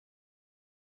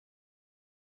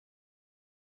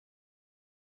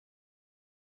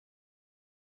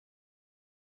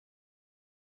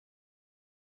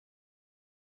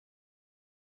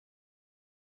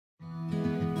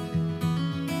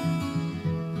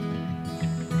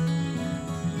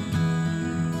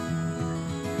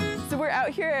out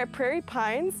here at Prairie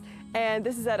Pines, and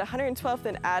this is at 112th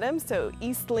and Adams, so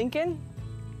East Lincoln.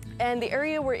 And the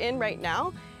area we're in right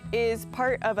now is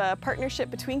part of a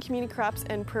partnership between Community Crops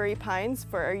and Prairie Pines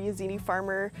for our Yazidi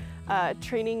farmer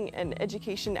training and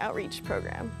education outreach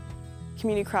program.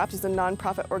 Community Crops is a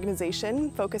nonprofit organization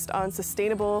focused on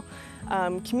sustainable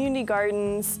community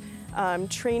gardens,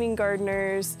 training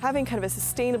gardeners, having kind of a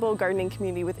sustainable gardening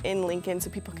community within Lincoln so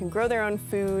people can grow their own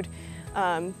food,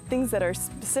 things that are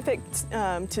specific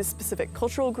to specific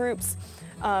cultural groups,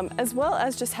 as well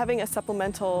as just having a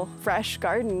supplemental fresh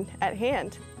garden at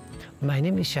hand. My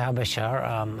name is Shahab Bashar.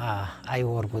 I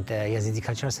work with the Yazidi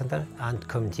Cultural Center and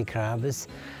Community Crops.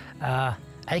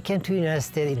 I came to the United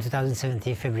States in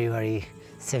 2017, February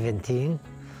 17.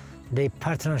 They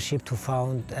partnership to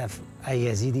found a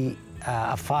Yazidi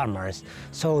farmers.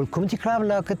 So Community Crop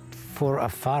looked for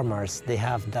farmers. They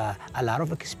have a lot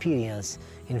of experience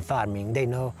in farming. They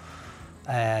know,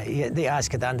 they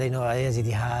asked and they know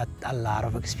Yazidi had a lot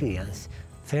of experience.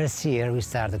 First year we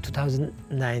started,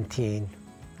 2019,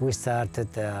 we started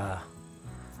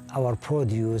our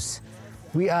produce.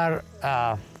 We are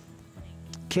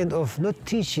kind of not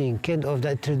teaching, kind of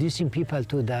introducing people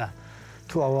to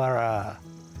our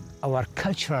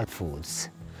cultural foods.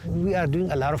 We are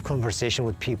doing a lot of conversation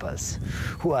with peoples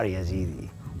who are Yazidi,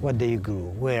 what they grew,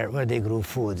 where they grew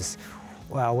foods,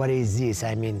 what is this?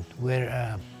 I mean,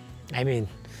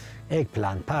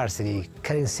 eggplant, parsley,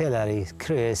 cutting celery,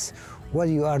 cress, what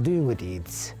you are doing with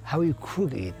it, how you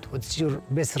cook it, what's your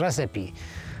best recipe.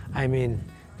 I mean,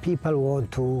 people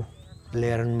want to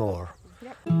learn more.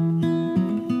 Yep.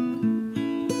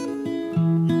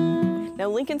 Now,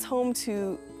 Lincoln's home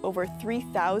to over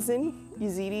 3,000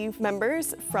 Yazidi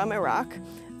members from Iraq.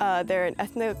 They're an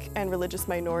ethnic and religious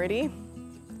minority,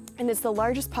 and it's the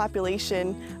largest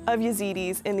population of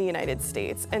Yazidis in the United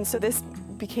States. And so this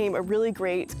became a really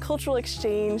great cultural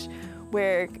exchange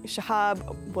where Shahab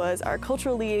was our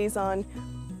cultural liaison,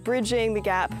 bridging the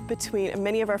gap between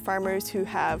many of our farmers who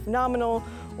have nominal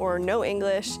or no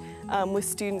English with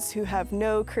students who have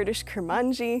no Kurdish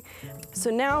Kurmanji. So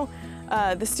now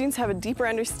the students have a deeper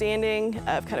understanding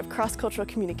of kind of cross-cultural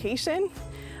communication,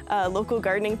 local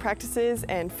gardening practices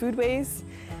and foodways,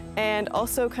 and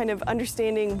also kind of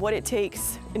understanding what it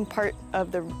takes in part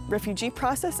of the refugee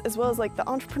process, as well as like the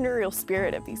entrepreneurial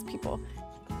spirit of these people.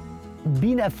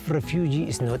 Being a refugee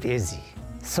is not easy.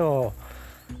 So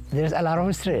there's a lot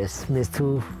of stress miss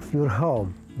to your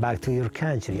home, back to your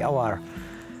country.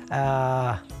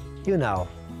 You know,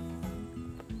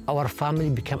 our family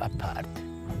became apart.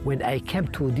 When I came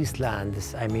to these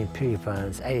lands, I mean Prairie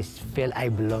Pines, I felt I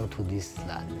belong to these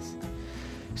lands.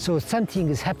 So something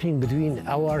is happening between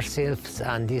ourselves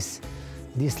and this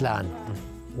land.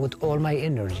 With all my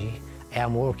energy, I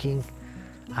am working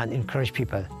and encourage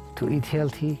people to eat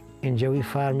healthy, enjoy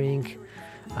farming,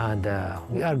 and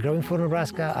we are growing for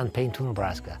Nebraska and paying to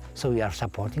Nebraska. So we are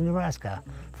supporting Nebraska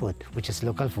food, which is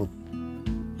local food.